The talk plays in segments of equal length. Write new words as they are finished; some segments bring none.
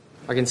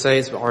I can say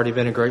it's already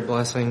been a great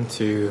blessing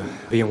to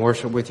be in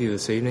worship with you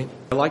this evening.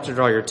 I'd like to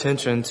draw your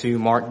attention to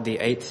Mark, the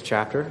 8th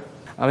chapter.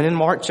 In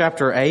Mark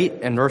chapter 8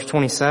 and verse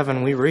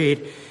 27, we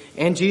read,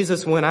 "And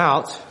Jesus went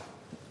out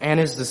and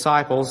his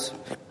disciples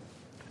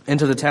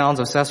into the towns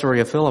of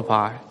Caesarea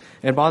Philippi.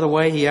 And by the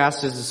way, he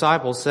asked his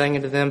disciples, saying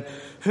unto them,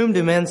 Whom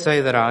do men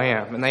say that I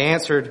am? And they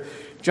answered,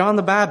 John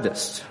the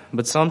Baptist,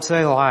 but some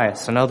say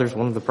Elias, and others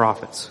one of the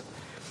prophets.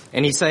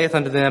 And he saith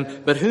unto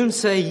them, But whom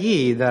say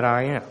ye that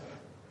I am?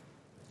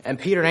 And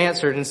Peter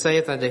answered and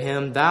saith unto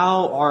him,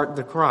 Thou art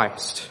the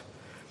Christ.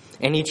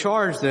 And he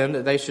charged them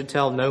that they should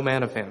tell no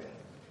man of him.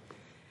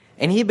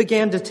 And he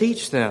began to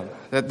teach them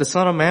that the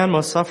Son of Man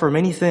must suffer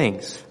many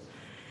things,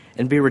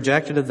 and be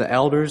rejected of the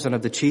elders and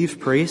of the chief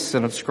priests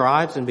and of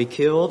scribes, and be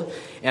killed,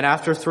 and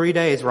after 3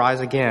 days rise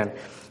again.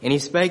 And he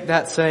spake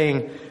that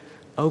saying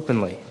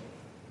openly.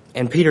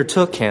 And Peter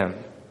took him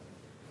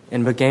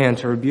and began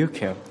to rebuke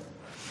him.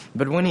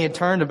 But when he had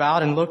turned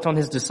about and looked on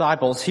his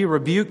disciples, he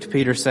rebuked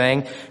Peter,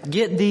 saying,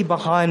 Get thee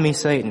behind me,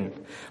 Satan,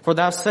 for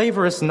thou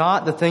savorest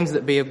not the things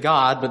that be of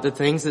God, but the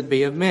things that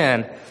be of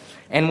men.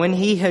 And when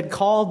he had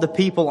called the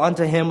people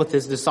unto him with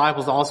his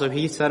disciples also,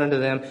 he said unto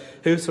them,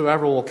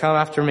 Whosoever will come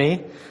after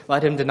me,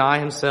 let him deny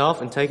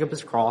himself and take up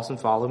his cross and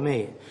follow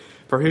me.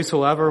 For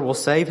whosoever will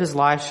save his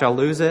life shall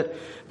lose it,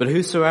 but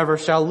whosoever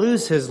shall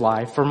lose his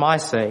life for my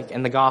sake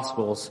and the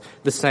gospel's,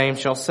 the same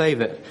shall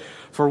save it.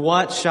 For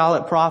what shall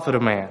it profit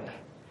a man,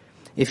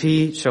 if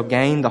he shall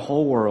gain the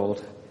whole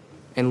world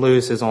and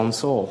lose his own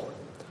soul?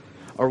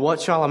 Or what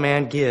shall a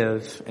man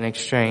give in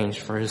exchange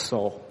for his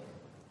soul?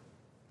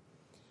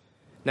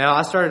 Now,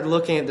 I started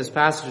looking at this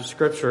passage of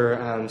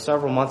Scripture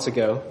several months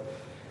ago,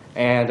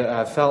 and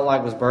I felt like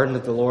I was burdened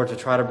with the Lord to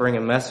try to bring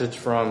a message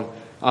from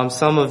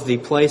some of the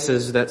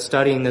places that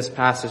studying this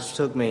passage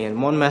took me.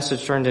 And one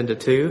message turned into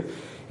two,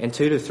 and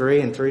 2 to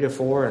 3, and 3 to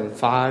 4, and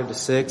 5 to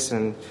 6,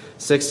 and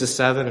 6 to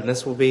 7, and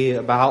this will be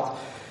about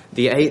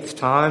the 8th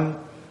time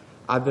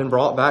I've been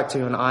brought back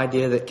to an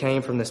idea that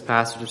came from this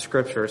passage of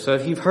Scripture. So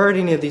if you've heard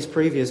any of these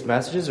previous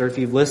messages, or if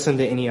you've listened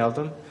to any of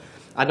them,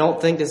 I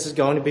don't think this is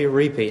going to be a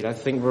repeat. I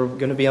think we're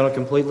going to be on a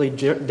completely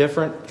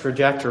different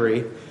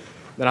trajectory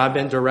than I've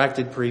been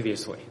directed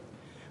previously.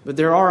 But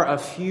there are a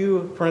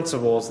few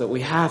principles that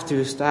we have to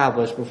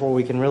establish before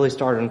we can really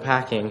start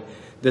unpacking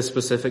this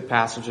specific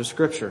passage of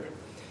Scripture.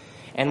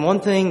 And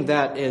one thing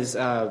that is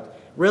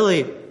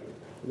really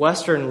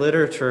Western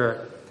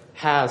literature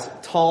has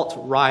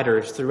taught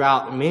writers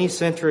throughout many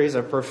centuries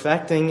of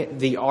perfecting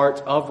the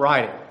art of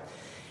writing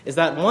is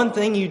that one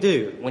thing you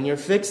do when you're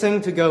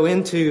fixing to go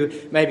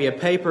into maybe a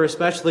paper,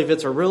 especially if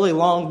it's a really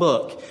long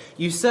book,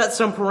 you set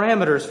some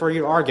parameters for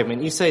your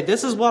argument. You say,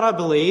 this is what I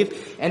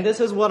believe, and this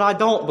is what I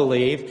don't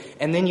believe,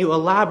 and then you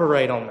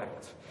elaborate on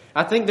that.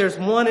 I think there's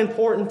one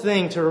important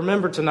thing to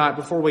remember tonight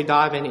before we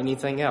dive into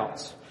anything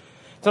else.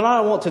 Tonight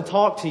I want to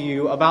talk to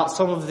you about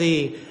some of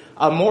the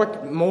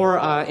more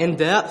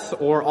in-depth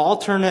or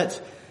alternate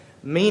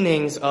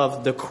meanings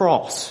of the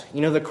cross.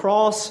 You know, the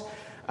cross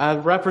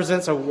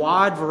represents a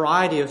wide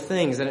variety of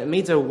things, and it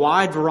means a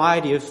wide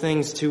variety of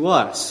things to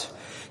us.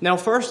 Now,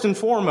 first and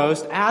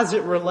foremost, as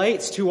it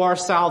relates to our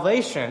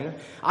salvation,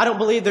 I don't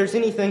believe there's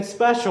anything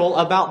special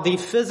about the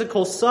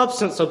physical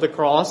substance of the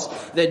cross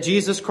that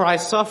Jesus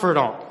Christ suffered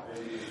on.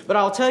 But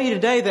I'll tell you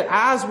today that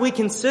as we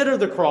consider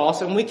the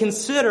cross and we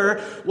consider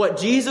what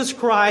Jesus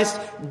Christ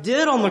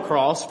did on the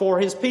cross for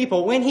His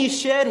people, when He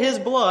shed His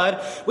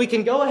blood, we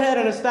can go ahead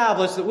and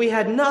establish that we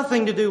had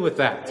nothing to do with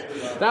that.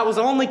 That was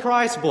only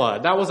Christ's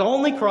blood. That was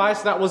only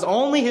Christ. That was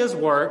only His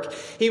work.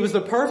 He was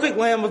the perfect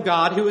Lamb of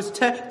God who was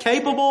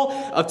capable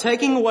of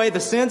taking away the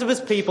sins of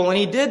His people. And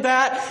He did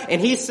that, and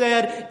He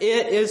said,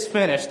 it is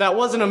finished. That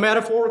wasn't a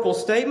metaphorical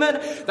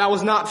statement. That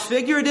was not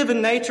figurative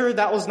in nature.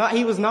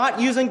 He was not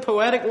using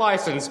poetic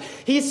license.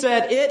 He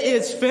said, it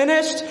is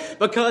finished,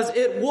 because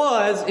it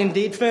was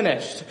indeed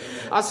finished.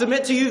 I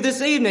submit to you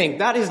this evening,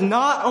 that is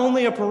not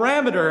only a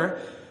parameter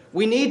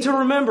we need to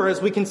remember as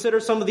we consider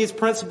some of these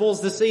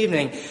principles this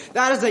evening.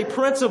 That is a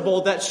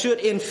principle that should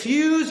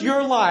infuse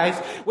your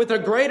life with a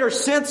greater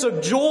sense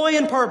of joy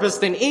and purpose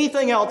than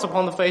anything else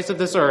upon the face of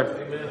this earth.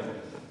 Amen.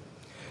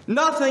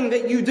 Nothing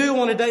that you do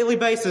on a daily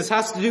basis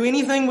has to do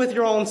anything with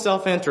your own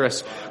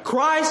self-interest.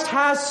 Christ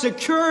has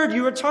secured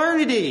your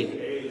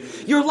eternity.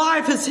 Your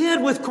life is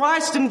hid with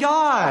Christ in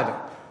God.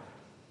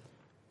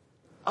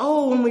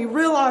 Oh, when we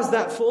realize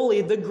that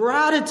fully, the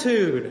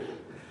gratitude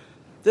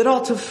that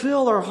ought to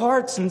fill our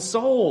hearts and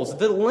souls,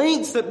 the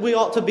lengths that we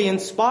ought to be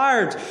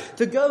inspired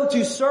to go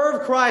to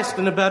serve Christ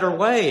in a better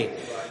way.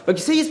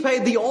 Because He's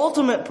paid the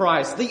ultimate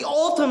price, the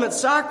ultimate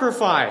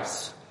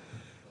sacrifice.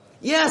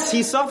 Yes,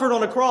 He suffered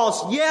on a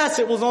cross. Yes,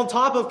 it was on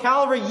top of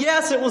Calvary.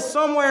 Yes, it was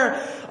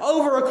somewhere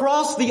over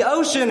across the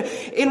ocean.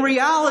 In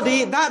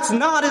reality, that's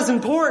not as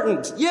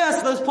important.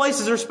 Yes, those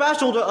places are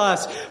special to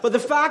us. But the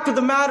fact of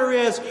the matter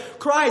is,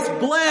 Christ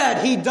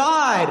bled. He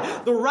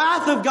died. The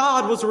wrath of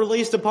God was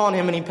released upon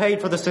Him, and He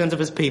paid for the sins of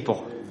His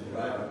people.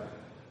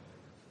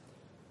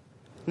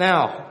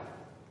 Now,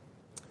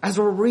 as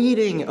we're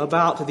reading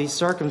about these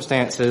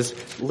circumstances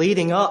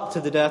leading up to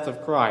the death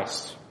of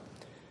Christ,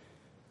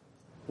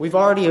 We've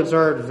already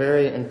observed a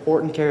very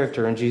important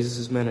character in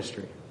Jesus'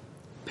 ministry,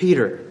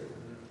 Peter.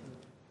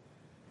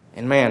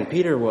 And man,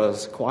 Peter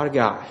was quite a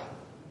guy.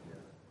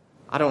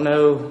 I don't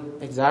know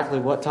exactly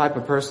what type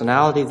of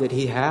personality that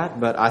he had,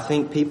 but I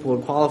think people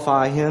would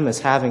qualify him as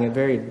having a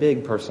very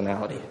big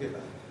personality.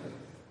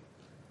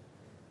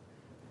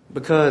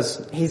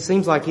 Because he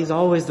seems like he's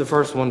always the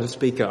first one to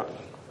speak up.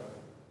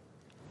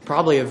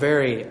 Probably a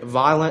very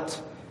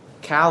violent,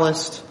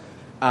 calloused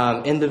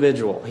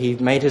individual. He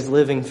made his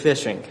living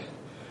fishing,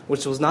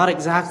 which was not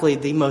exactly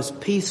the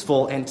most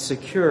peaceful and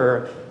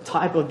secure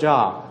type of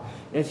job.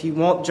 If you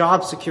want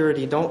job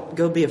security, don't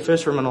go be a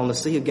fisherman on the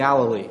Sea of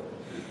Galilee.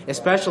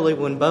 Especially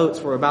when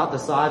boats were about the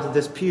size of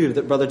this pew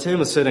that Brother Tim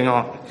was sitting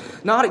on.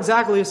 Not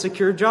exactly a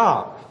secure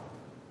job.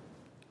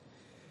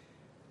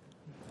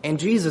 And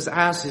Jesus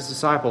asked his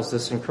disciples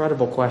this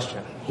incredible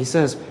question. He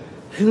says,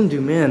 "Whom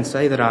do men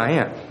say that I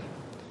am?"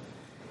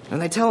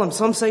 And they tell him,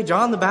 some say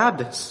John the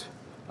Baptist,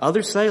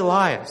 others say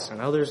Elias,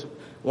 and others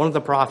one of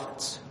the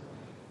prophets.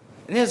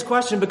 And his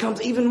question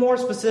becomes even more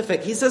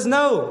specific. He says,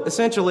 no,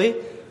 essentially,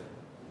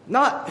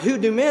 not who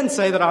do men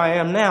say that I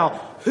am now,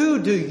 who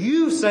do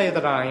you say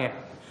that I am?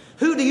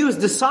 Who do you as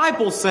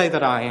disciples say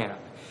that I am?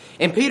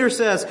 And Peter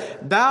says,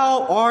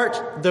 "Thou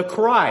art the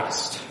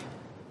Christ."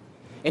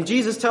 And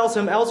Jesus tells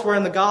him elsewhere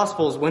in the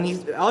Gospels, when he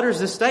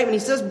utters this statement, he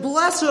says,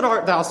 "Blessed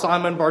art thou,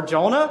 Simon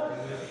Bar-Jonah,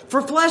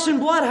 for flesh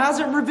and blood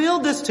hasn't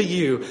revealed this to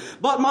you,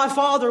 but my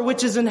Father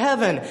which is in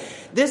heaven."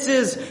 This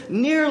is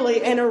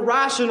nearly an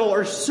irrational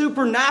or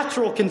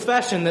supernatural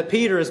confession that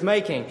Peter is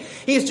making.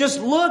 He's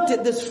just looked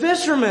at this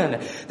fisherman,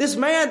 this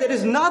man that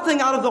is nothing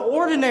out of the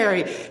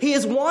ordinary. He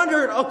has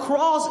wandered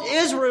across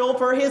Israel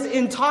for his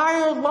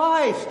entire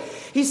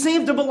life. He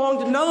seems to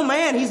belong to no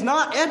man. He's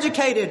not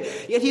educated,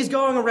 yet he's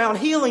going around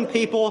healing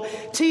people,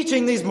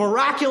 teaching these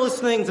miraculous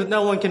things that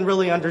no one can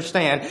really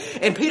understand.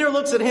 And Peter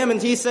looks at him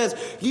and he says,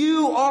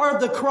 "You are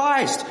the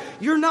Christ.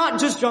 You're not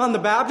just John the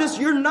Baptist.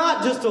 You're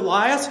not just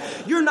Elias.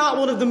 You're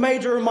not one of the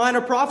major or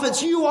minor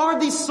prophets. You are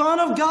the Son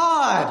of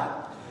God."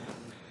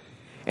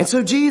 And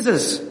so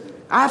Jesus,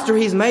 after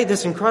he's made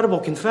this incredible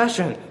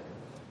confession,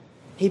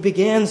 he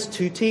begins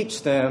to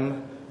teach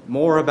them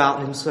more about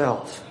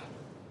himself.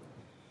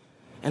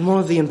 And one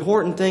of the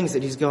important things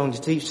that he's going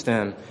to teach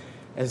them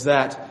is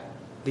that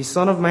the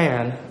Son of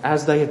Man,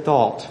 as they had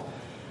thought,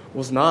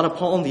 was not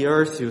upon the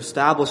earth to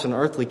establish an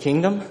earthly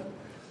kingdom.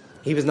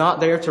 He was not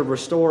there to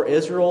restore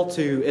Israel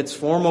to its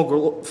formal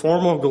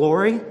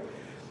glory,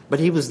 but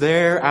he was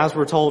there, as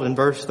we're told in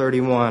verse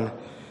 31,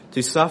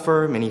 to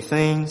suffer many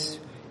things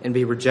and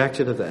be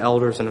rejected of the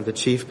elders and of the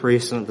chief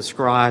priests and of the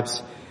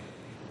scribes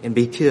and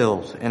be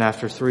killed, and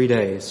after 3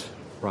 days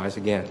rise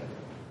again.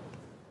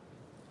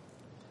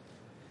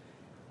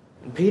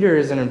 And Peter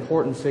is an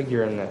important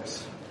figure in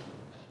this,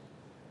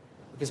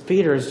 because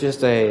Peter is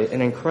just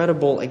an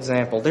incredible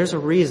example. There's a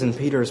reason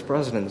Peter is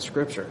present in the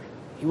Scripture.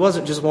 He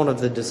wasn't just one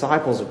of the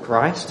disciples of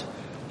Christ.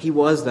 He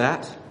was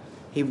that.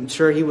 He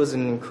was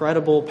an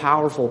incredible,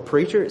 powerful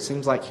preacher. It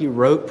seems like he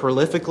wrote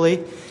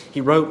prolifically.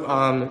 He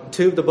wrote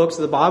 2 of the books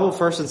of the Bible,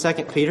 1st and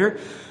 2nd Peter.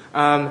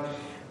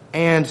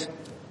 And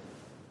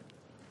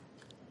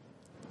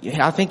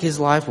I think his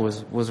life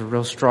was a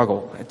real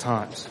struggle at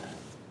times.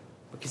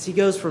 Because he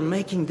goes from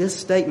making this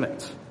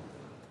statement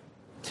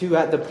to,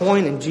 at the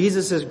point in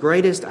Jesus'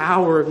 greatest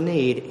hour of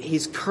need,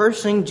 he's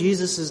cursing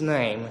Jesus'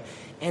 name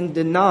and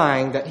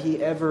denying that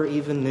he ever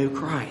even knew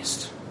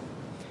Christ.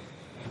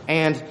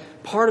 And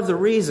part of the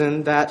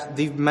reason that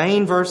the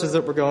main verses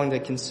that we're going to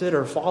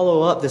consider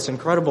follow up this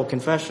incredible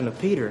confession of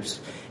Peter's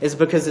is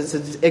because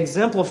it's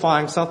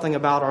exemplifying something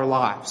about our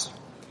lives.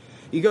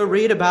 You go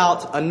read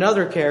about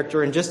another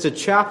character in just a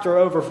chapter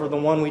over for the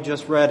one we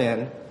just read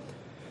in,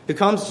 who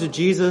comes to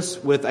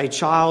Jesus with a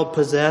child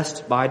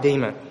possessed by a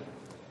demon.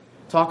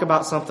 Talk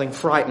about something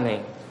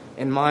frightening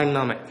and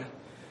mind-numbing.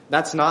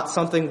 That's not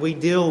something we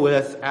deal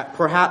with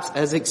perhaps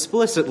as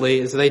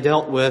explicitly as they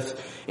dealt with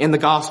in the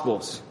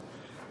Gospels.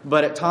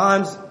 But at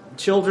times,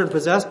 children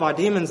possessed by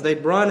demons,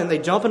 they'd run and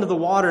they'd jump into the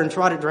water and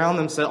try to drown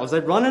themselves.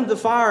 They'd run into the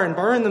fire and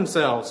burn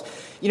themselves.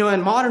 You know,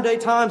 in modern day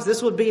times,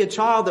 this would be a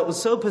child that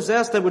was so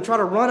possessed they would try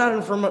to run out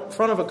in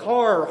front of a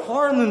car or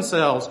harm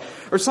themselves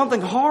or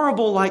something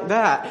horrible like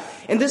that.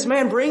 And this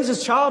man brings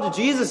his child to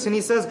Jesus and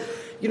he says,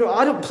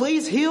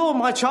 please heal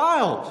my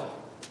child.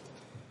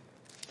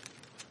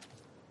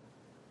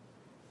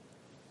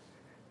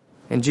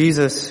 And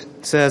Jesus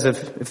says,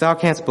 if thou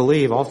canst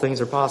believe, all things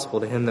are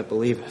possible to him that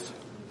believeth.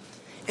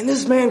 And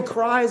this man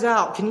cries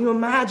out. Can you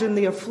imagine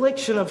the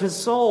affliction of his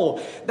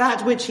soul?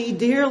 That which he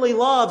dearly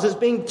loves is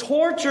being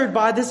tortured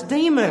by this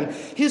demon,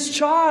 his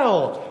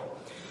child.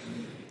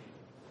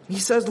 He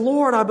says,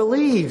 Lord, I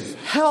believe.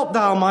 Help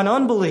thou mine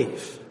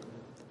unbelief.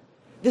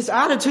 This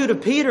attitude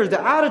of Peter,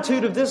 the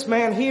attitude of this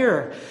man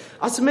here,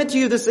 I submit to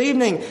you this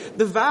evening,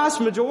 the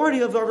vast majority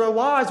of our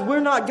lives,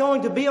 we're not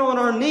going to be on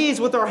our knees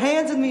with our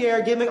hands in the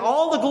air, giving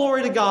all the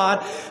glory to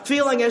God,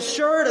 feeling as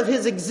assured of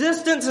His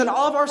existence and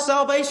of our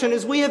salvation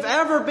as we have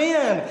ever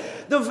been.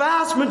 The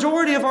vast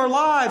majority of our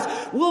lives,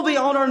 we'll be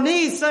on our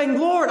knees saying,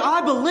 Lord, I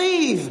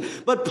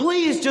believe, but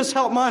please just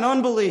help mine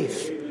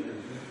unbelief.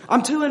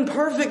 I'm too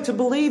imperfect to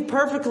believe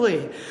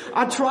perfectly.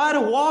 I try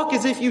to walk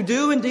as if you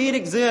do indeed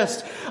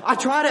exist. I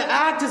try to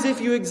act as if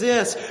you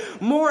exist.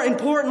 More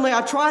importantly,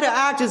 I try to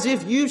act as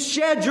if you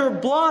shed your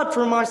blood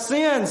for my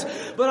sins.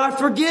 But I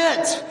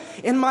forget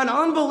in mine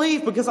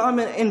unbelief because I'm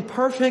an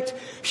imperfect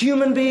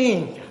human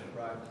being.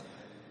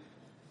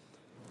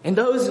 And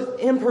those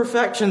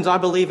imperfections, I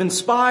believe,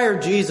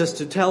 inspired Jesus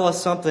to tell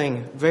us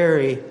something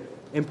very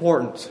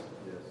important.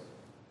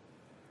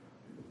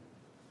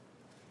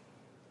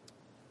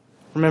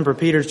 Remember,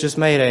 Peter's just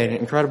made an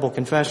incredible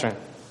confession.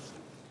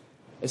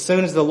 As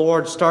soon as the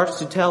Lord starts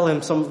to tell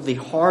him some of the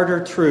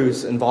harder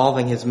truths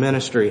involving his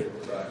ministry,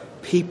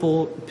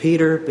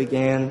 Peter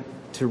began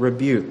to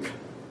rebuke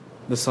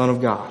the Son of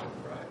God.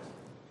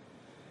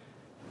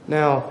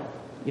 Now,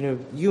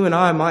 you and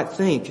I might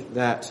think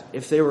that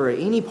if there were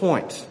any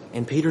point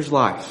in Peter's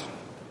life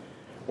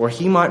where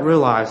he might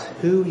realize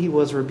who he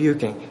was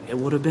rebuking, it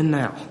would have been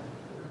now.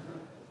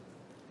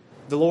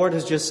 The Lord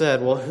has just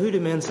said, well, who do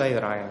men say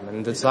that I am?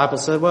 And the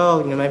disciples said,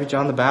 well, maybe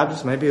John the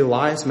Baptist, maybe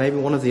Elias, maybe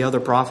one of the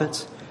other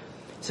prophets.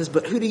 He says,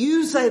 but who do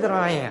you say that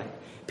I am?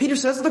 Peter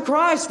says, the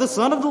Christ, the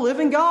Son of the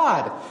living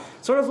God.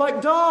 Sort of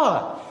like,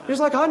 duh. He's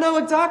like, I know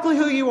exactly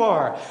who you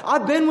are.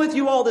 I've been with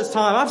you all this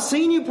time. I've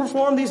seen you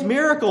perform these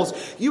miracles.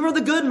 You are the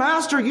good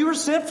master. You were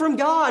sent from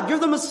God. You're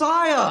the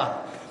Messiah.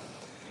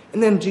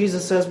 And then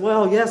Jesus says,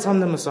 well, yes, I'm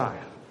the Messiah.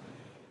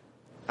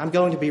 I'm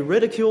going to be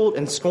ridiculed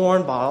and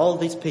scorned by all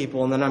of these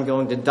people, and then I'm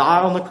going to die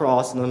on the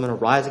cross, and then I'm going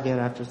to rise again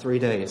after 3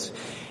 days.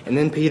 And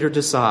then Peter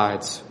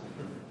decides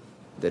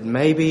that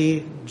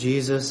maybe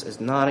Jesus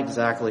is not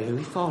exactly who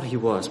he thought he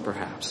was,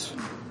 perhaps.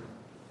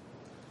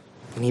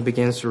 And he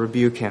begins to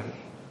rebuke him.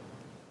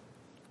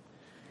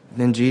 And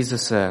then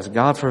Jesus says,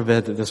 God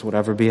forbid that this would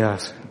ever be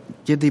us.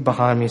 Get thee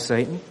behind me,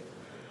 Satan.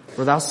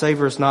 For thou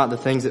savorest not the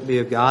things that be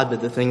of God,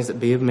 but the things that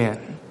be of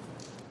men.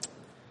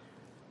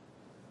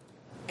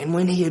 And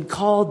when he had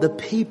called the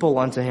people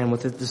unto him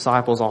with his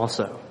disciples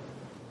also.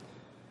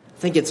 I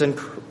think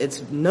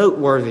it's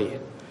noteworthy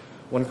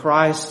when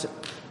Christ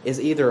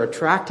is either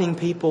attracting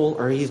people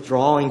or he's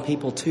drawing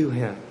people to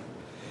him.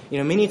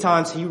 Many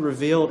times he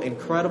revealed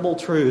incredible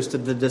truths to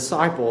the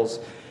disciples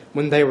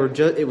when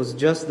it was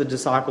just the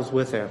disciples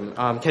with him.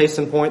 Case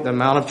in point, the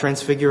Mount of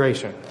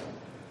Transfiguration.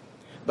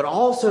 But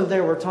also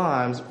there were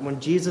times when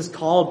Jesus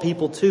called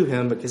people to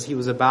him because he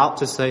was about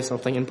to say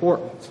something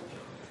important.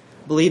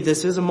 I believe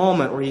this is a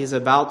moment where he is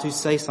about to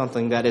say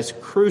something that is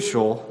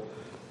crucial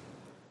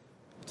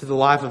to the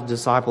life of a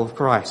disciple of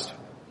Christ.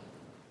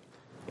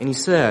 And he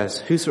says,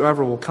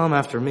 whosoever will come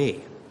after me,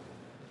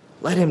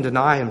 let him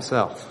deny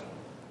himself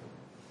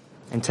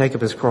and take up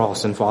his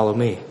cross and follow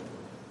me.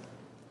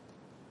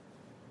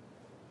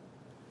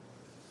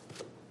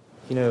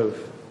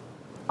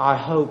 I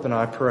hope and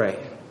I pray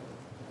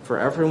for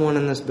everyone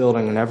in this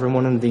building and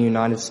everyone in the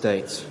United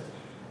States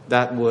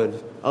that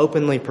would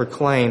openly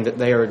proclaim that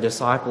they are a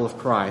disciple of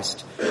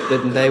Christ,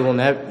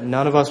 that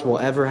none of us will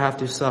ever have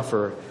to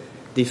suffer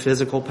the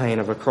physical pain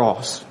of a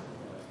cross.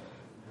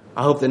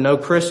 I hope that no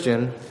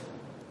Christian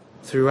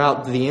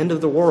throughout the end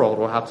of the world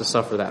will have to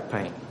suffer that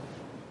pain.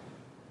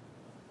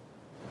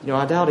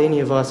 I doubt any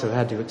of us have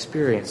had to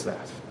experience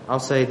that. I'll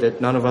say that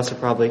none of us have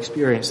probably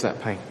experienced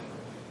that pain.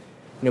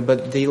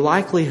 But the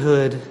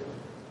likelihood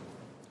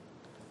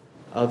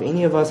of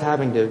any of us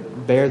having to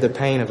bear the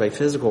pain of a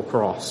physical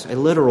cross, a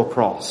literal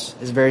cross,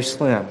 is very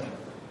slim.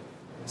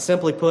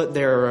 Simply put,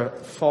 there are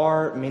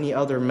far many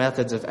other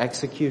methods of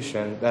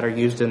execution that are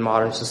used in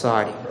modern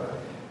society.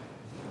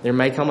 There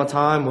may come a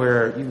time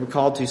where you are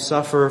called to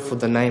suffer for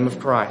the name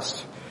of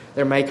Christ.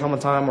 There may come a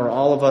time where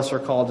all of us are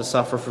called to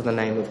suffer for the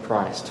name of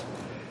Christ.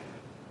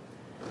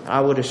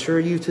 I would assure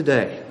you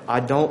today, I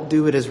don't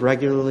do it as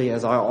regularly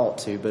as I ought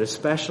to, but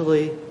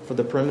especially for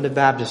the Primitive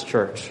Baptist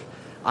Church,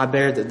 I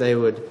bear that they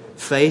would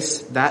face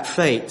that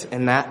fate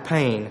and that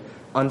pain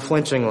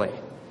unflinchingly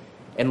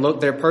and look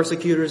their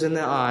persecutors in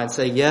the eye and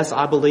say, yes,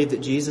 I believe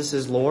that Jesus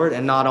is Lord,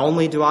 and not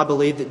only do I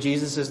believe that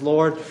Jesus is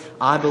Lord,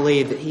 I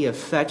believe that He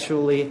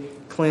effectually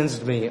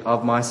cleansed me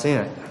of my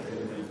sin.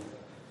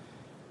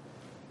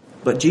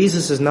 But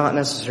Jesus is not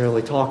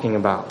necessarily talking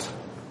about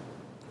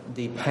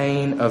the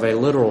pain of a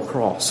literal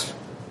cross.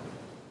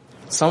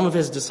 Some of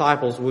His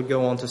disciples would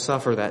go on to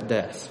suffer that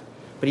death,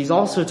 but He's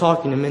also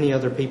talking to many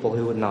other people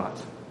who would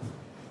not.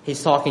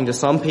 He's talking to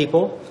some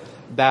people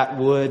that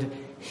would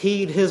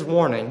heed His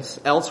warnings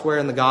elsewhere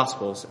in the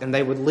Gospels, and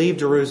they would leave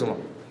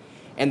Jerusalem.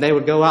 And they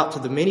would go out to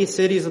the many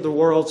cities of the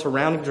world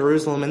surrounding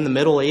Jerusalem in the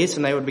Middle East,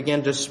 and they would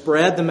begin to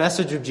spread the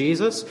message of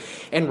Jesus.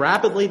 And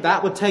rapidly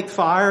that would take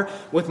fire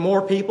with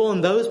more people,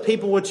 and those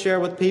people would share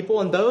with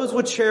people, and those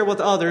would share with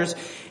others.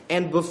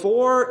 And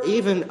before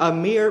even a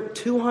mere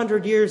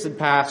 200 years had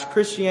passed,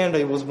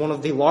 Christianity was one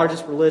of the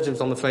largest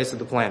religions on the face of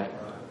the planet.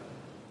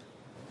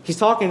 He's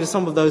talking to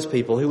some of those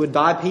people who would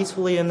die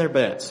peacefully in their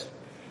beds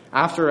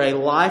after a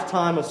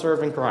lifetime of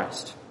serving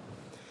Christ.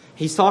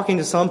 He's talking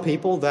to some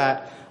people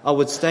that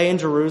would stay in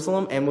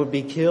Jerusalem and would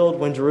be killed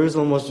when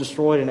Jerusalem was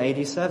destroyed in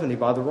AD 70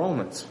 by the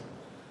Romans.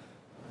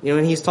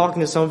 And he's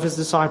talking to some of his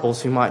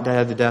disciples who might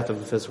die the death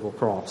of a physical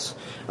cross.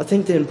 I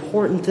think the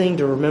important thing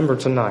to remember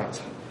tonight,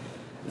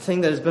 the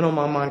thing that has been on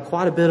my mind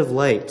quite a bit of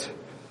late,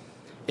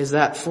 is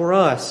that for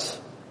us,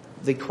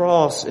 the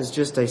cross is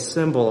just a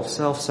symbol of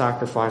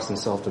self-sacrifice and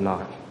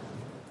self-denial.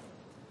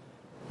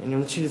 And I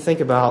want you to think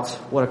about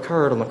what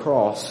occurred on the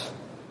cross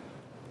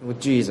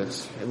with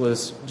Jesus. It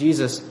was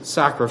Jesus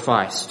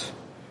sacrificed.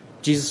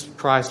 Jesus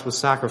Christ was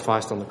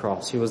sacrificed on the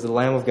cross. He was the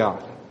Lamb of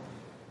God.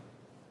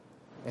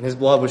 And his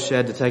blood was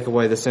shed to take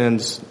away the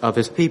sins of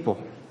his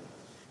people.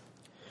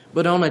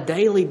 But on a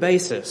daily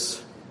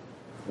basis,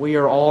 we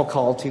are all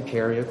called to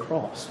carry a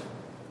cross.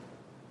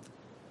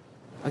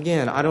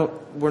 Again,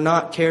 we're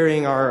not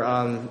carrying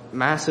our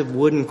massive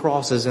wooden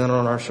crosses in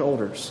on our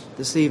shoulders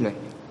this evening.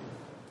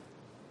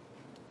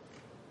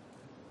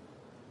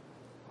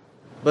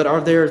 But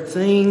are there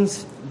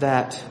things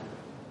that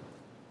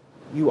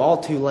you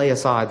ought to lay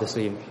aside this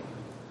evening?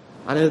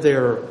 I know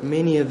there are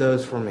many of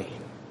those for me.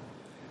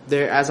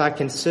 As I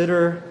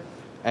consider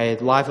a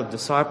life of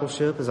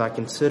discipleship, as I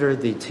consider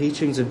the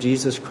teachings of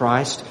Jesus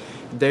Christ,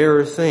 there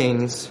are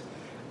things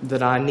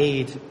that I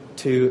need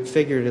to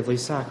figuratively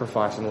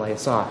sacrifice and lay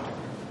aside.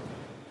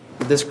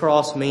 This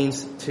cross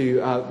means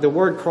the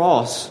word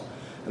cross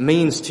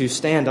means to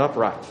stand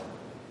upright.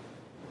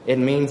 It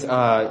means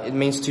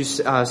to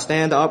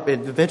stand up.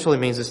 It eventually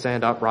means to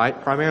stand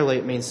upright. Primarily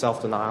it means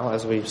self-denial,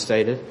 as we've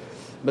stated.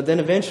 But then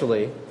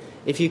eventually,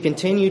 if you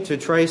continue to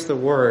trace the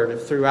word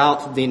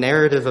throughout the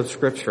narrative of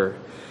Scripture,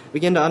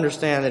 begin to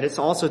understand that it's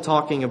also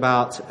talking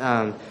about,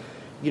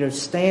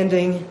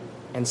 standing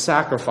and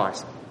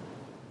sacrificing.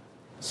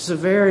 This is a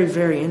very,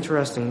 very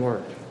interesting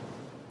word.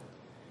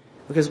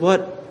 Because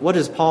what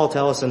does Paul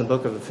tell us in the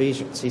book of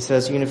Ephesians? He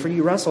says, for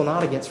you wrestle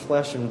not against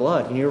flesh and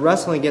blood. You're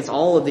wrestling against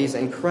all of these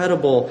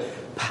incredible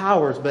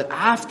powers. But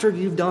after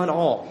you've done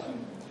all,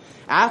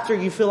 after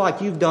you feel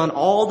like you've done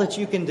all that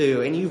you can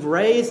do, and you've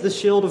raised the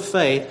shield of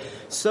faith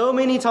so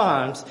many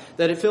times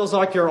that it feels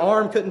like your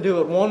arm couldn't do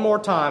it one more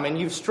time, and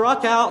you've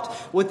struck out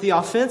with the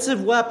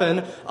offensive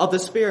weapon of the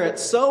Spirit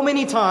so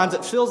many times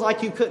it feels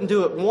like you couldn't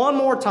do it one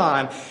more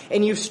time,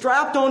 and you've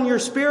strapped on your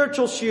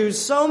spiritual shoes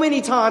so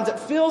many times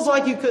it feels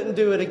like you couldn't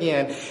do it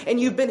again, and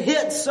you've been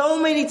hit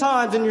so many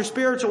times in your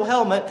spiritual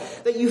helmet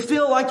that you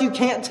feel like you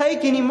can't take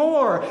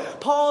anymore.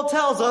 Paul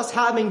tells us,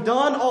 having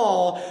done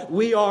all,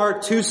 we are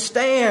to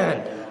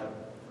stand.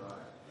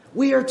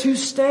 We are to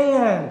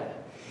stand.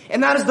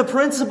 And that is the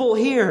principle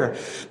here.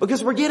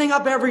 Because we're getting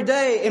up every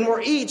day and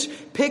we're each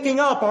picking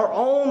up our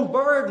own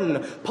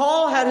burden.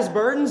 Paul had his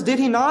burdens, did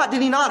he not?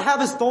 Did he not have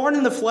his thorn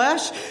in the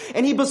flesh?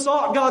 And he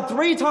besought God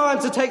 3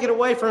 times to take it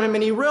away from him.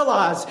 And he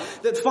realized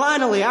that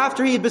finally,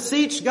 after he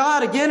beseeched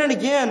God again and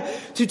again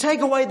to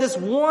take away this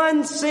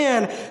one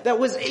sin that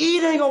was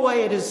eating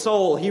away at his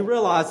soul, he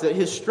realized that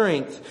his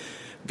strength,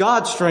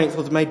 God's strength,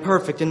 was made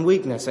perfect in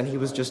weakness, and he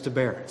was just to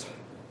bear it.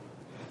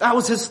 That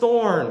was his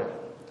thorn.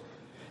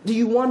 Do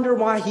you wonder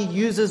why he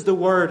uses the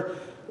word,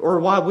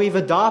 or why we've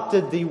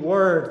adopted the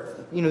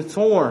word,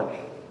 thorn?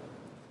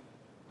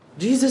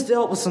 Jesus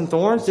dealt with some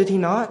thorns, did he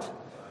not?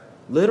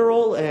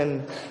 Literal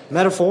and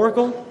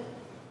metaphorical.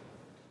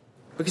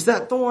 Because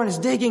that thorn is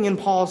digging in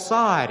Paul's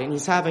side, and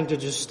he's having to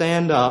just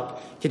stand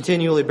up,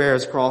 continually bear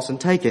his cross,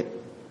 and take it.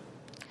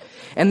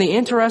 And the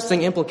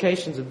interesting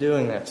implications of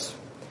doing this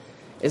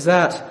is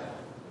that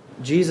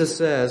Jesus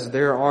says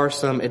there are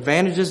some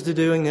advantages to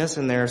doing this,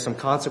 and there are some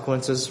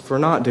consequences for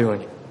not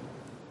doing it.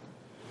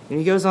 And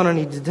he goes on and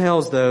he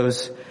details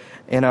those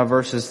in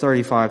verses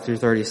 35 through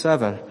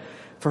 37.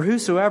 For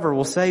whosoever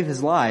will save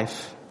his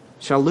life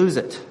shall lose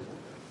it.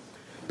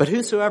 But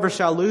whosoever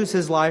shall lose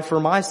his life for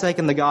my sake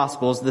and the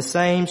gospel's, the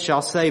same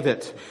shall save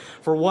it.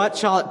 For what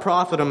shall it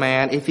profit a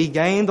man if he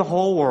gain the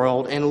whole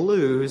world and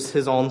lose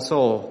his own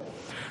soul?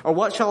 Or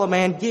what shall a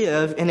man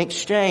give in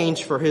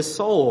exchange for his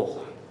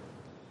soul?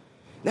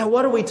 Now,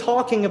 what are we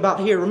talking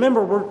about here?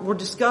 Remember, we're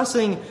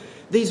discussing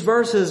these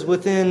verses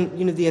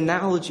within, the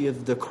analogy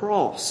of the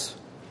cross.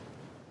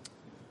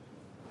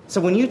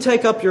 So when you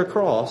take up your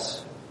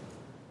cross,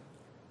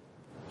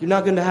 you're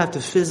not going to have to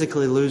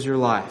physically lose your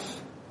life.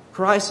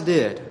 Christ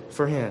did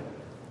for him.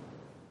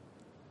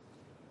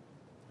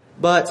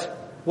 But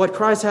what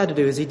Christ had to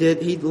do is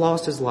he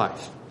lost his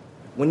life.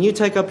 When you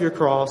take up your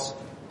cross,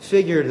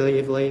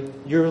 figuratively,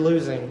 you're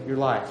losing your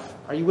life.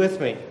 Are you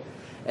with me?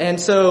 And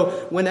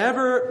so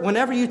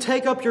whenever you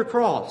take up your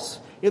cross,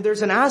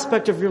 there's an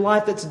aspect of your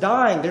life that's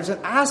dying. There's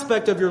an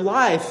aspect of your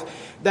life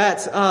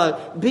that's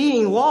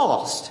being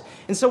lost.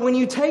 And so when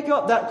you take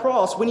up that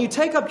cross, when you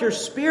take up your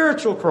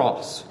spiritual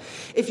cross,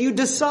 if you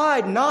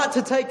decide not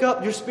to take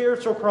up your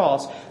spiritual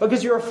cross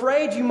because you're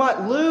afraid you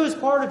might lose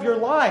part of your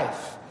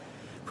life,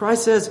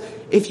 Christ says,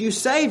 if you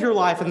save your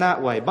life in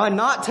that way, by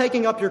not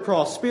taking up your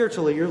cross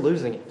spiritually, you're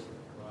losing it.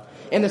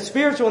 In the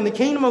spiritual, in the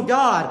kingdom of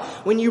God,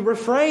 when you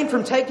refrain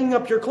from taking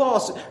up your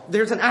cross,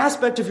 there's an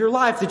aspect of your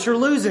life that you're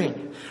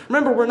losing.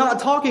 Remember, we're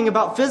not talking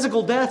about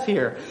physical death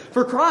here.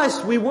 For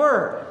Christ, we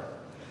were.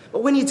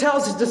 But when He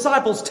tells His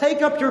disciples,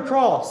 take up your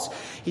cross,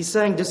 He's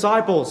saying,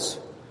 disciples,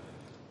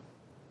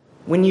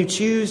 when you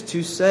choose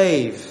to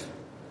save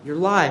your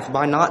life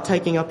by not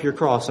taking up your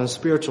cross in a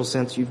spiritual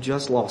sense, you've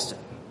just lost it.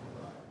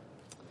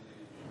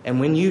 And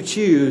when you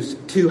choose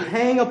to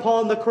hang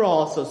upon the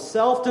cross of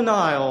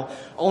self-denial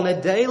on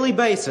a daily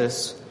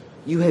basis,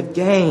 you have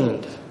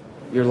gained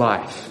your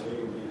life.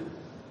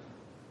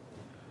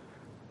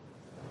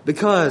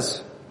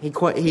 Because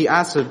he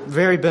asks a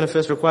very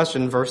beneficial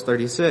question in verse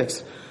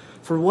 36.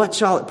 For what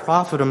shall it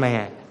profit a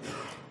man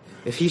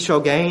if he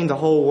shall gain the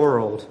whole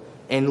world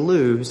and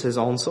lose his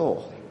own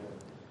soul?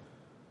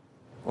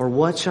 Or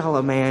what shall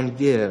a man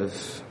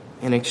give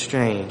in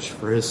exchange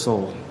for his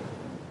soul?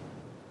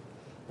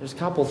 There's a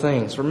couple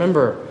things.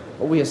 Remember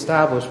what we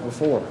established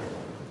before.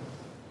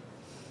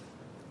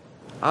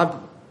 I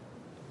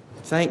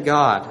thank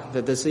God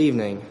that this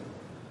evening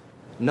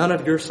none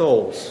of your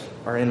souls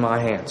are in my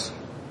hands.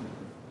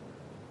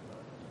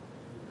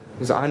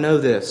 Because I know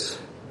this.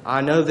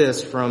 I know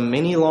this from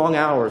many long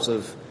hours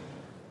of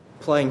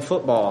playing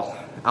football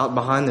out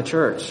behind the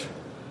church,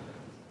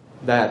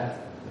 that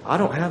I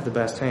don't have the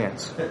best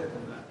hands.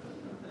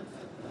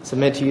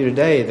 Submit to you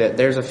today that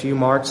there's a few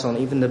marks on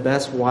even the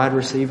best wide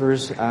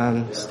receivers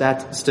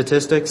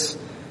statistics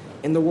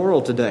in the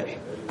world today.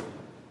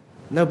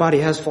 Nobody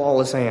has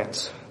flawless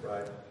hands.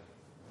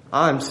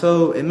 I'm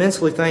so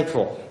immensely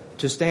thankful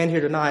to stand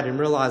here tonight and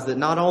realize that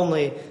not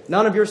only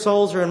none of your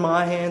souls are in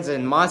my hands,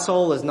 and my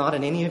soul is not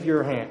in any of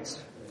your hands.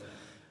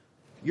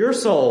 Your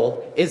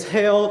soul is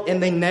held in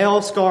the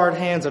nail-scarred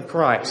hands of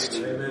Christ.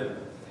 Amen.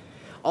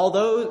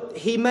 Although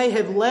He may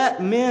have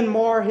let men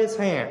mar His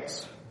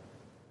hands,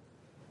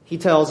 He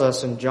tells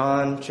us in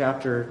John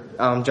chapter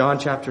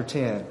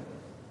 10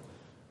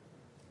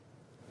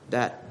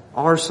 that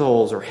our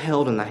souls are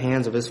held in the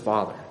hands of His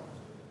Father,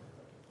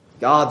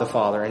 God the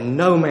Father, and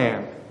no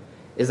man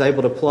is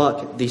able to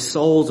pluck the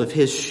souls of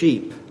His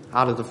sheep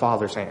out of the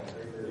Father's hand.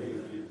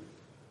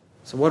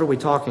 So what are we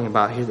talking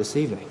about here this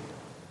evening?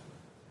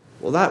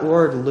 Well, that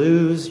word,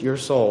 lose your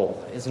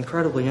soul, is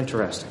incredibly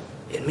interesting.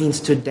 It means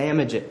to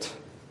damage it.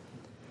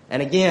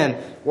 And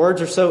again,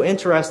 words are so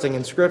interesting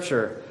in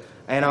Scripture.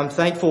 And I'm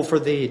thankful for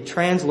the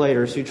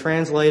translators who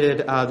translated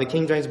the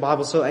King James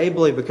Bible so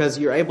ably, because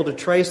you're able to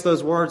trace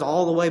those words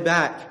all the way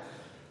back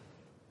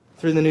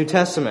through the New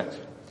Testament.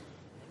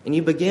 And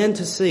you begin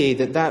to see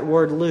that that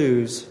word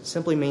lose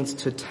simply means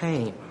to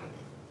tame.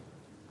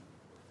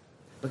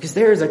 Because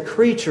there is a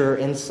creature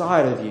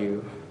inside of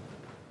you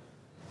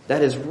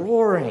that is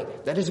roaring,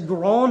 that is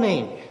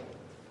groaning,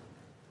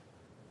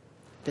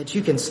 that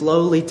you can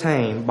slowly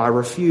tame by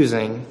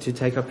refusing to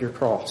take up your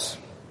cross.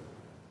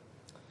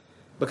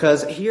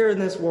 Because here in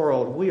this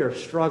world, we are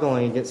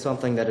struggling against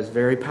something that is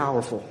very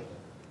powerful.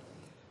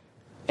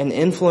 An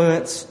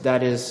influence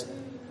that is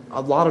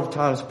a lot of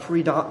times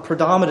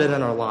predominant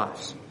in our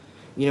lives.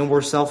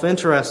 We're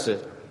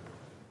self-interested.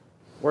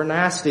 We're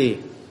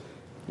nasty.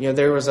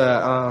 There was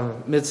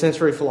a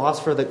mid-century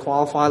philosopher that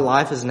qualified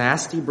life as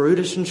nasty,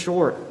 brutish, and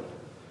short.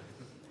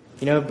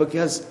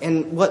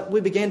 And what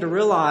we began to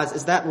realize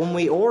is that when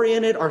we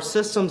oriented our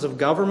systems of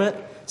government,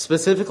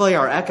 specifically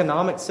our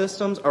economic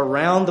systems,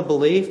 around the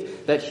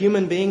belief that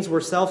human beings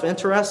were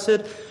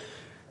self-interested,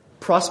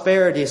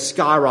 prosperity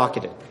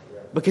skyrocketed.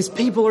 Because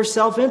people are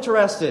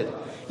self-interested.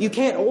 You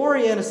can't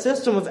orient a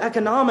system of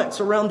economics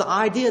around the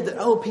idea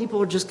that,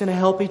 people are just going to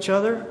help each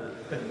other.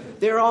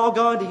 They're all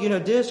going to,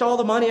 dish all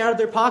the money out of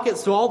their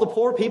pockets to all the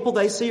poor people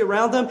they see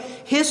around them.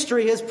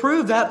 History has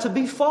proved that to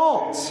be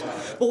false.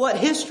 But what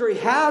history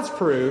has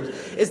proved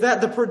is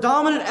that the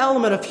predominant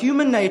element of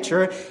human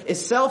nature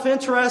is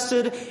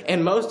self-interested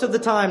and most of the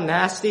time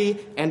nasty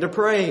and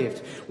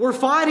depraved. We're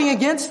fighting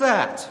against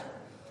that.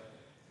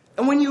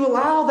 And when you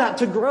allow that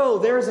to grow,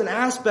 there is an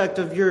aspect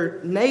of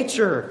your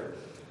nature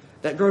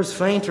that grows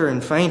fainter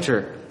and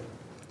fainter.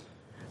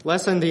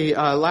 Less than the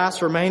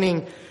last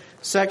remaining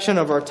section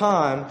of our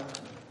time,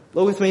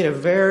 look with me at a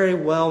very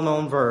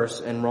well-known verse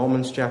in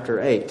Romans chapter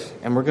 8.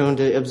 And we're going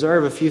to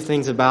observe a few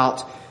things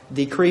about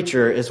the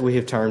creature, as we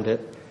have termed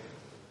it,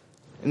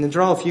 and then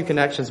draw a few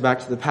connections back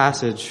to the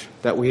passage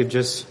that we have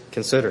just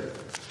considered.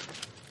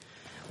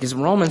 Because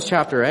in Romans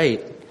chapter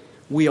 8,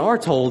 we are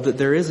told that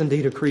there is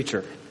indeed a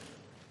creature.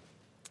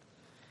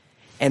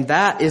 And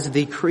that is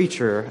the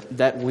creature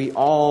that we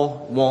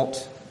all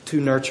want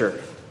to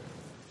nurture.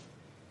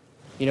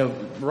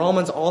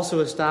 Romans also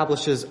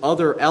establishes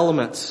other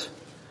elements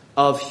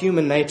of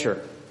human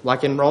nature,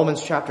 like in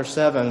Romans chapter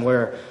 7,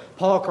 where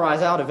Paul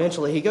cries out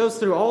eventually. He goes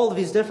through all of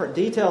these different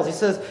details. He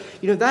says,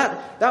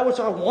 that which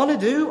I want to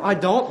do, I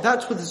don't.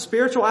 That's what the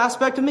spiritual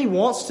aspect of me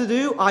wants to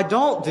do, I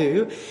don't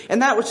do.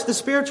 And that which the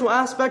spiritual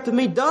aspect of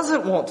me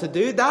doesn't want to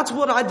do, that's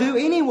what I do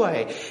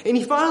anyway. And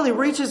he finally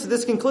reaches to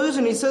this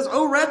conclusion. He says,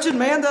 "O wretched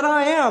man that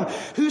I am,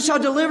 who shall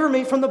deliver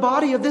me from the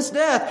body of this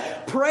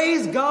death?"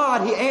 Praise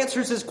God, he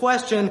answers his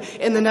question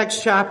in the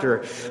next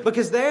chapter.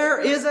 Because there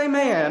is a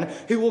man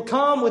who will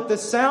come with the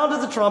sound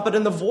of the trumpet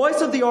and the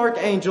voice of the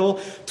archangel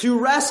to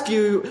rescue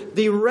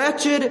the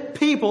wretched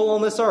people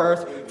on this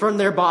earth from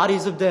their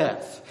bodies of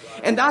death.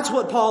 And that's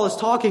what Paul is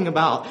talking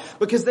about.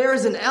 Because there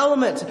is an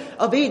element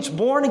of each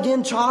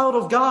born-again child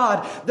of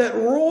God that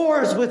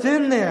roars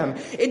within them.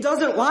 It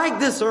doesn't like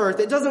this earth.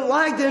 It doesn't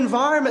like the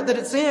environment that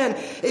it's in.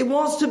 It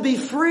wants to be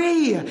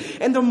free.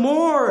 And the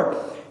more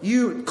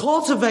you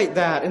cultivate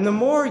that, and the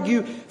more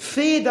you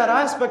feed that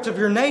aspect of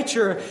your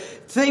nature,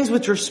 things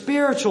which are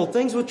spiritual,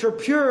 things which are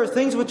pure,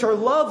 things which are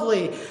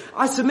lovely,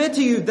 I submit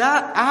to you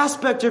that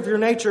aspect of your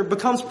nature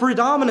becomes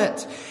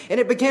predominant, and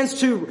it begins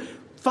to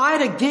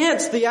fight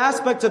against the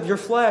aspect of your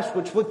flesh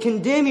which would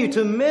condemn you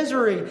to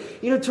misery,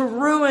 to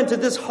ruin, to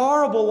this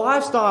horrible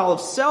lifestyle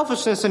of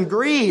selfishness and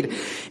greed.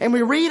 And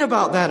we read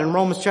about that in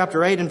Romans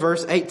chapter 8 and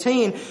verse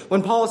 18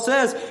 when Paul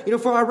says,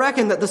 "For I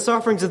reckon that the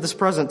sufferings of this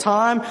present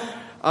time,"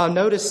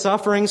 notice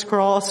sufferings,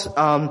 cross,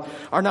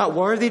 are not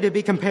worthy to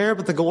be compared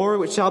with the glory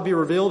which shall be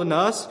revealed in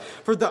us.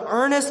 For the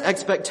earnest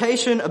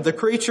expectation of the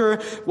creature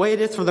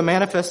waiteth for the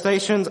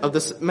manifestation of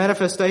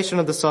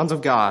the sons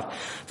of God.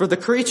 For the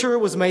creature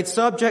was made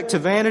subject to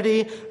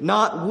vanity,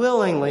 not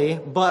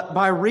willingly, but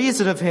by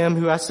reason of him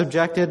who has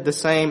subjected the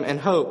same in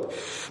hope.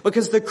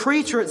 Because the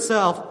creature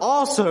itself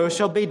also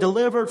shall be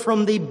delivered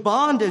from the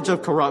bondage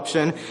of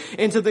corruption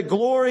into the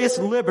glorious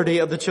liberty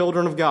of the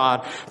children of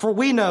God. For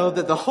we know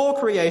that the whole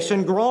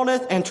creation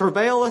groaneth and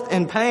travaileth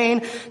in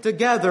pain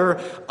together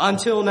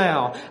until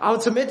now. I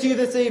would submit to you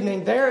this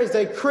evening, there is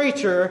a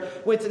creature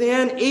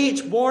within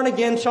each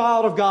born-again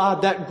child of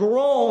God that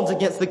groans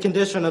against the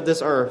condition of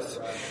this earth.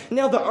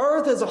 Now, the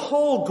earth as a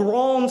whole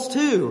groans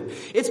too.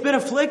 It's been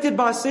afflicted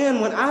by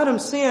sin. When Adam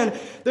sinned,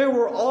 there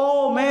were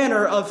all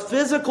manner of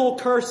physical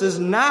curses,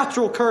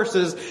 natural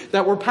curses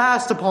that were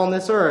passed upon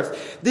this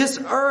earth. This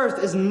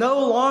earth is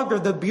no longer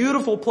the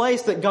beautiful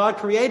place that God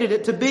created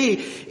it to be.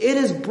 It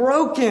is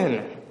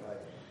broken.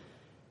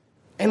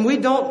 And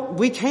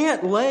we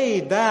can't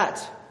lay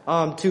that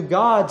to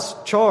God's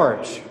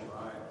charge.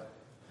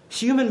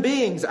 Human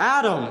beings,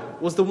 Adam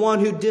was the one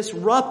who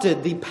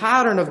disrupted the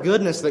pattern of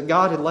goodness that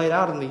God had laid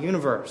out in the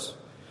universe.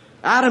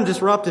 Adam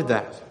disrupted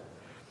that.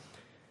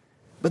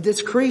 But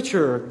this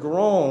creature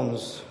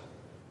groans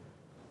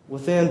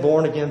within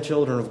born-again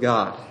children of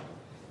God.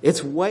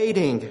 It's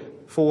waiting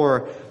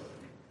for,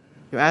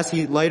 as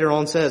he later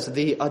on says,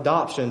 the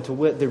adoption, to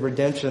wit, the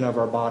redemption of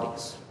our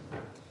bodies.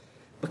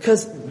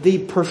 Because the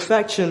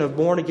perfection of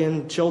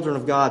born-again children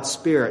of God's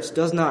spirits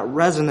does not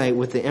resonate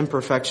with the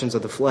imperfections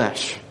of the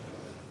flesh.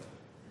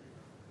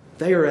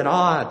 They are at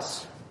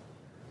odds.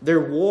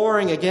 They're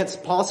warring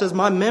against, Paul says,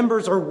 my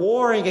members are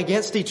warring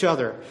against each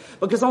other.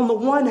 Because on the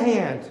one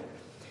hand,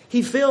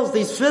 he feels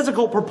these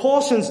physical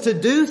propulsions to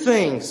do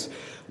things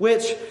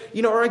which,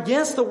 are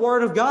against the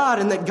Word of God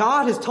and that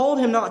God has told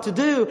him not to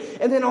do.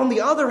 And then on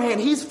the other hand,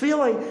 he's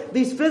feeling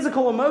these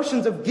physical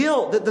emotions of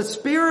guilt that the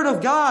Spirit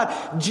of God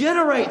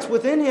generates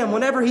within him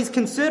whenever he's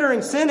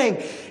considering sinning.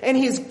 And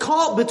he's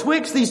caught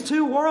betwixt these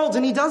two worlds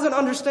and he doesn't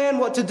understand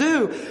what to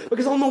do.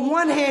 Because on the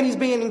one hand, he's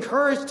being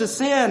encouraged to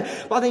sin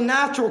by the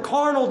natural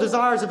carnal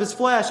desires of his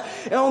flesh.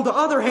 And on the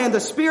other hand,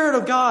 the Spirit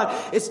of God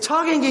is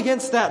tugging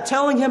against that,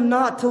 telling him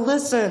not to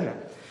listen.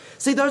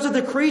 See, those are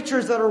the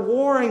creatures that are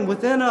warring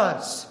within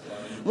us.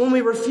 When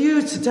we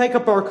refuse to take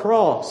up our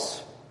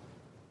cross,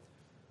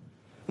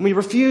 when we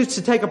refuse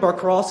to take up our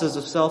crosses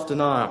of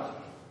self-denial,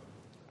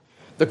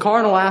 the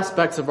carnal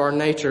aspects of our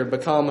nature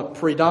become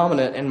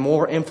predominant and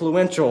more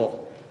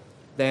influential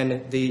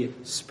than the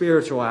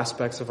spiritual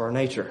aspects of our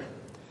nature.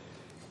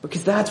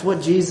 Because that's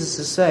what Jesus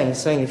is saying.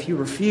 He's saying if you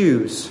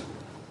refuse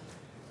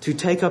to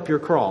take up your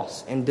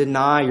cross and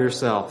deny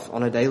yourself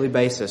on a daily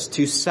basis,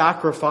 to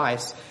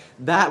sacrifice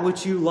that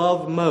which you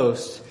love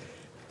most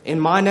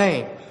in my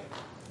name,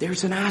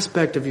 there's an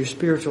aspect of your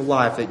spiritual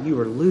life that you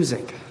are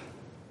losing.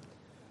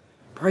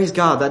 Praise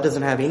God, that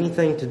doesn't have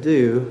anything to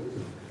do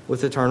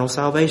with eternal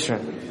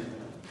salvation.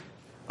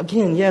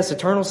 Again, yes,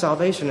 eternal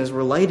salvation is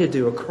related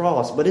to a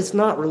cross, but it's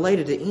not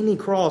related to any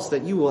cross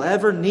that you will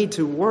ever need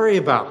to worry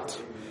about.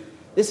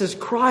 This is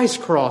Christ's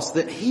cross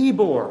that He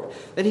bore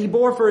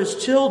for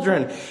His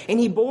children, and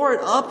He bore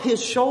it up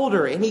His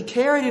shoulder, and He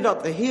carried it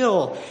up the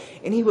hill,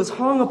 and He was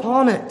hung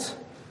upon it.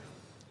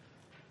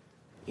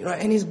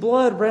 And His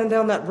blood ran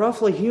down that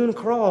roughly hewn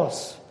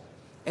cross,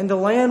 and the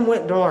land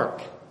went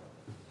dark,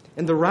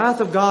 and the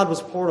wrath of God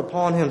was poured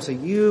upon Him, so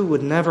you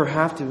would never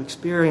have to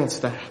experience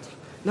that.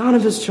 None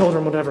of His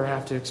children would ever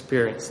have to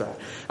experience that.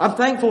 I'm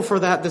thankful for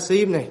that this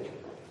evening.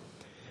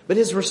 But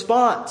His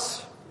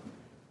response,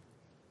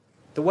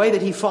 the way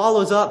that He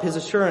follows up His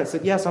assurance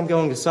that, yes, I'm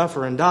going to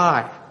suffer and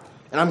die,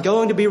 and I'm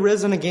going to be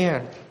risen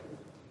again.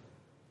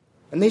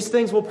 And these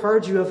things will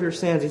purge you of your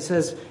sins. He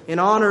says, in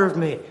honor of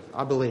me,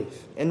 I believe,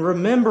 in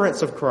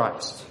remembrance of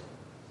Christ.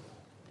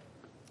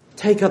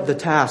 Take up the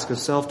task of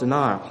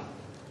self-denial.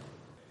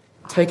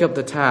 Take up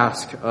the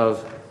task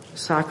of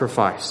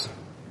sacrifice.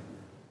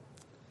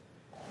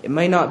 It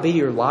may not be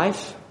your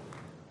life.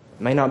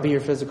 It may not be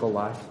your physical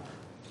life.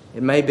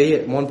 It may be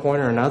at one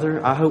point or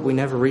another. I hope we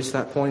never reach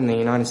that point in the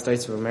United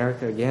States of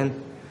America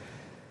again.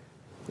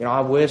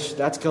 I wish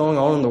that's going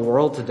on in the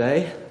world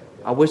today.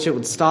 I wish it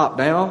would stop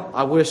now.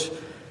 I wish,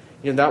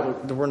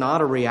 that were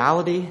not a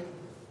reality.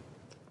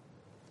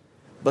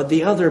 But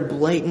the other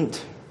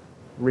blatant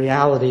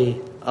reality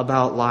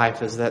about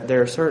life is that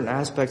there are certain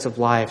aspects of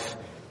life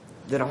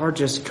that are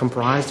just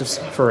comprised of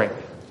suffering.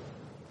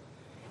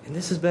 And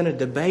this has been a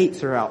debate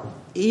throughout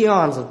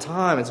eons of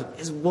time.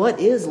 Is what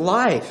is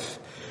life?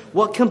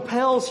 What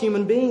compels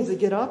human beings to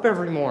get up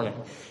every morning?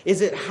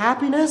 Is it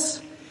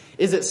happiness?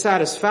 Is it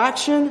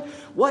satisfaction?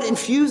 What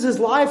infuses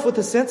life with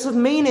a sense of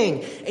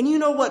meaning? And you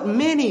know what?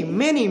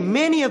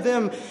 Many of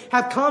them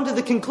have come to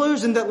the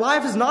conclusion that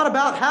life is not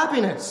about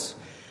happiness.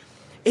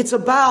 It's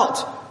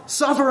about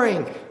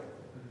suffering.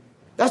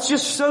 That's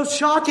just so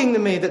shocking to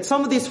me that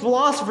some of these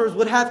philosophers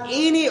would have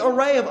any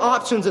array of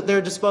options at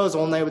their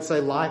disposal and they would say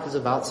life is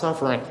about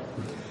suffering.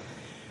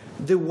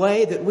 The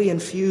way that we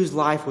infuse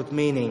life with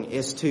meaning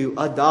is to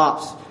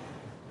adopt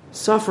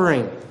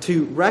suffering,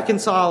 to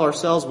reconcile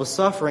ourselves with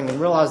suffering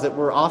and realize that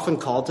we're often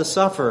called to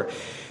suffer.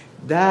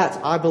 That,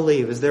 I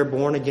believe, is their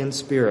born-again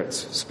spirits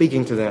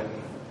speaking to them.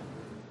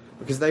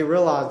 Because they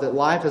realize that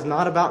life is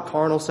not about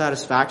carnal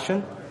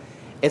satisfaction.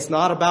 It's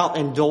not about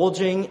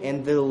indulging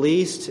in the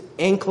least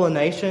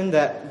inclination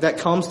that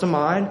comes to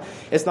mind.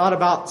 It's not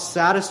about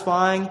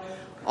satisfying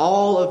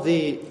all of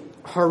the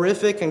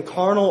horrific and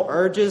carnal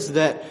urges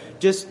that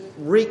just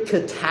wreak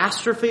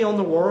catastrophe on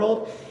the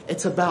world.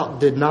 It's about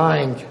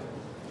denying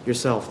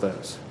yourself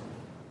those.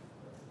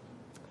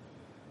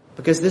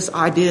 Because this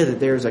idea that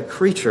there's a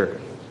creature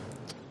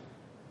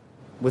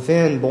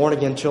within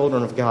born-again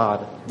children of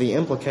God, the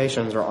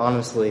implications are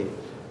honestly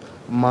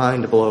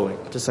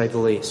mind-blowing, to say the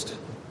least.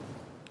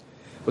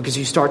 Because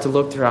you start to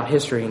look throughout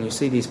history and you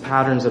see these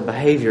patterns of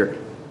behavior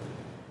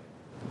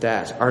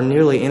that are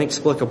nearly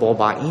inexplicable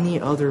by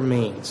any other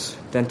means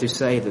than to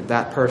say that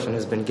that person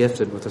has been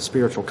gifted with a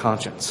spiritual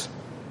conscience.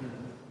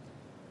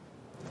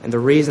 And the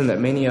reason that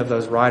many of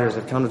those writers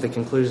have come to the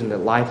conclusion that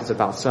life is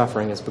about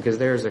suffering is because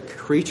there is a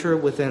creature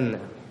within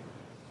them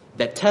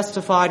that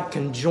testified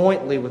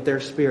conjointly with their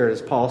spirit,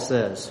 as Paul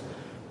says,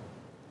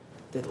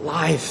 that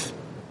life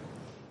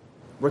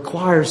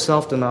requires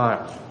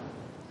self-denial.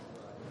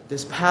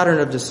 This pattern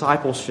of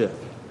discipleship,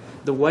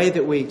 the way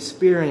that we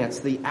experience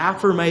the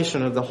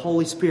affirmation of the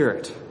Holy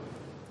Spirit,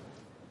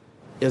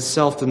 is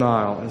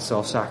self-denial and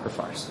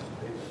self-sacrifice.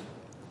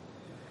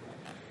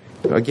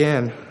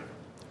 Again,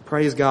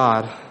 praise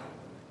God,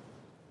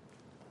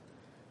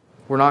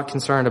 we're not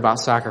concerned about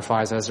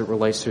sacrifice as it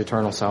relates to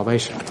eternal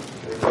salvation.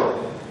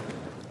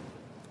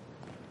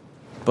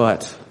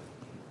 But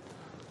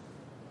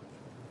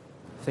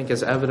I think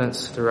as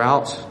evidence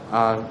throughout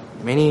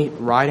many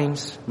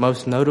writings,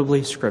 most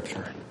notably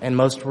Scripture, and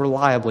most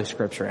reliably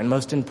Scripture, and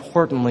most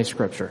importantly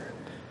Scripture,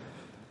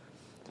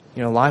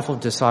 life of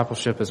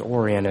discipleship is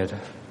oriented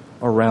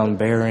around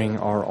bearing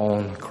our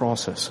own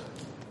crosses.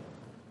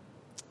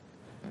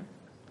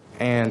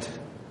 And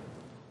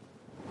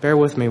bear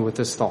with me with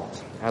this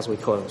thought as we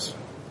close.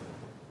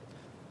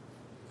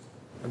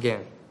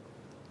 Again,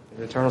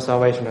 eternal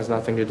salvation has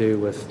nothing to do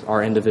with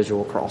our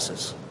individual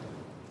crosses.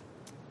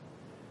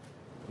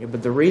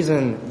 But the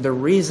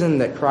reason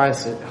that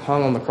Christ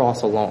hung on the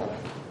cross alone,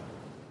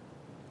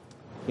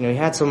 he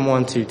had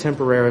someone to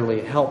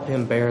temporarily help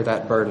him bear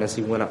that burden as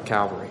he went up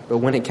Calvary. But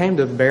when it came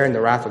to bearing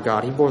the wrath of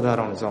God, he bore that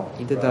on his own.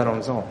 He did that on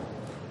his own.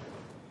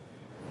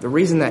 The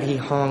reason that he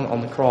hung on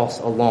the cross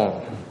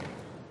alone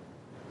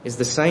is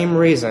the same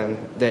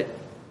reason that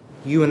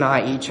you and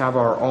I each have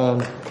our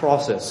own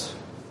crosses.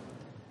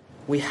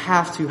 We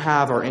have to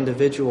have our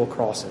individual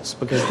crosses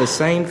because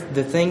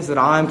the things that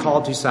I'm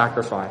called to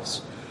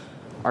sacrifice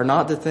are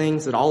not the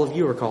things that all of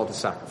you are called to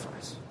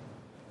sacrifice.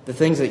 The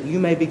things that you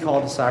may be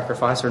called to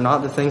sacrifice are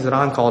not the things that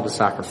I'm called to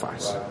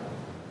sacrifice.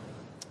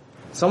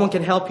 Someone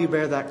can help you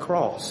bear that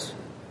cross.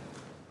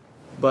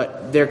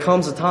 But there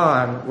comes a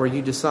time where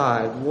you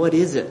decide, what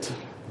is it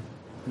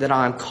that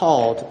I'm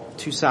called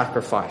to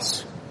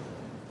sacrifice?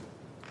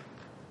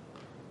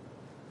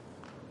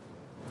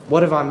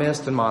 What have I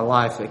missed in my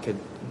life that could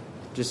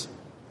just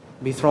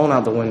be thrown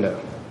out the window?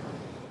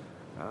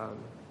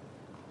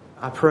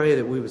 I pray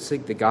that we would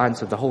seek the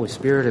guidance of the Holy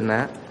Spirit in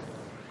that.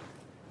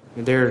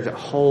 There's a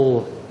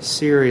whole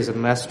series of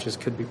messages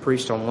could be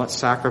preached on what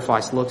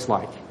sacrifice looks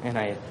like in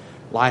a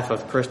life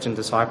of Christian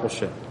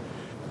discipleship.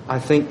 I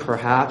think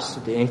perhaps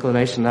the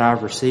inclination that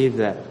I've received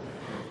that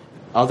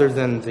other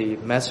than the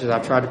message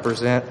I've tried to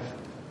present,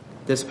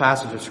 this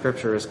passage of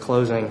Scripture is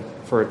closing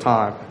for a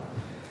time.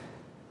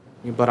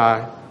 But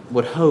I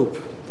would hope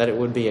that it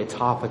would be a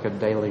topic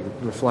of daily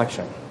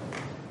reflection.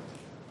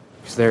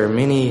 Because there are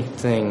many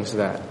things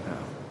that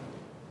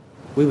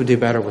we would do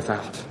better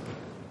without.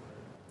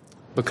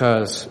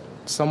 because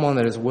someone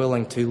that is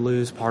willing to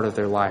lose part of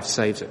their life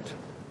saves it.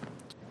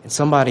 And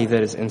somebody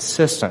that is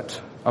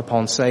insistent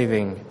upon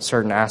saving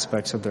certain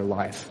aspects of their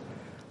life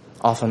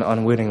often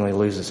unwittingly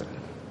loses it.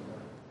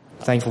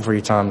 Thankful for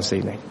your time this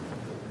evening.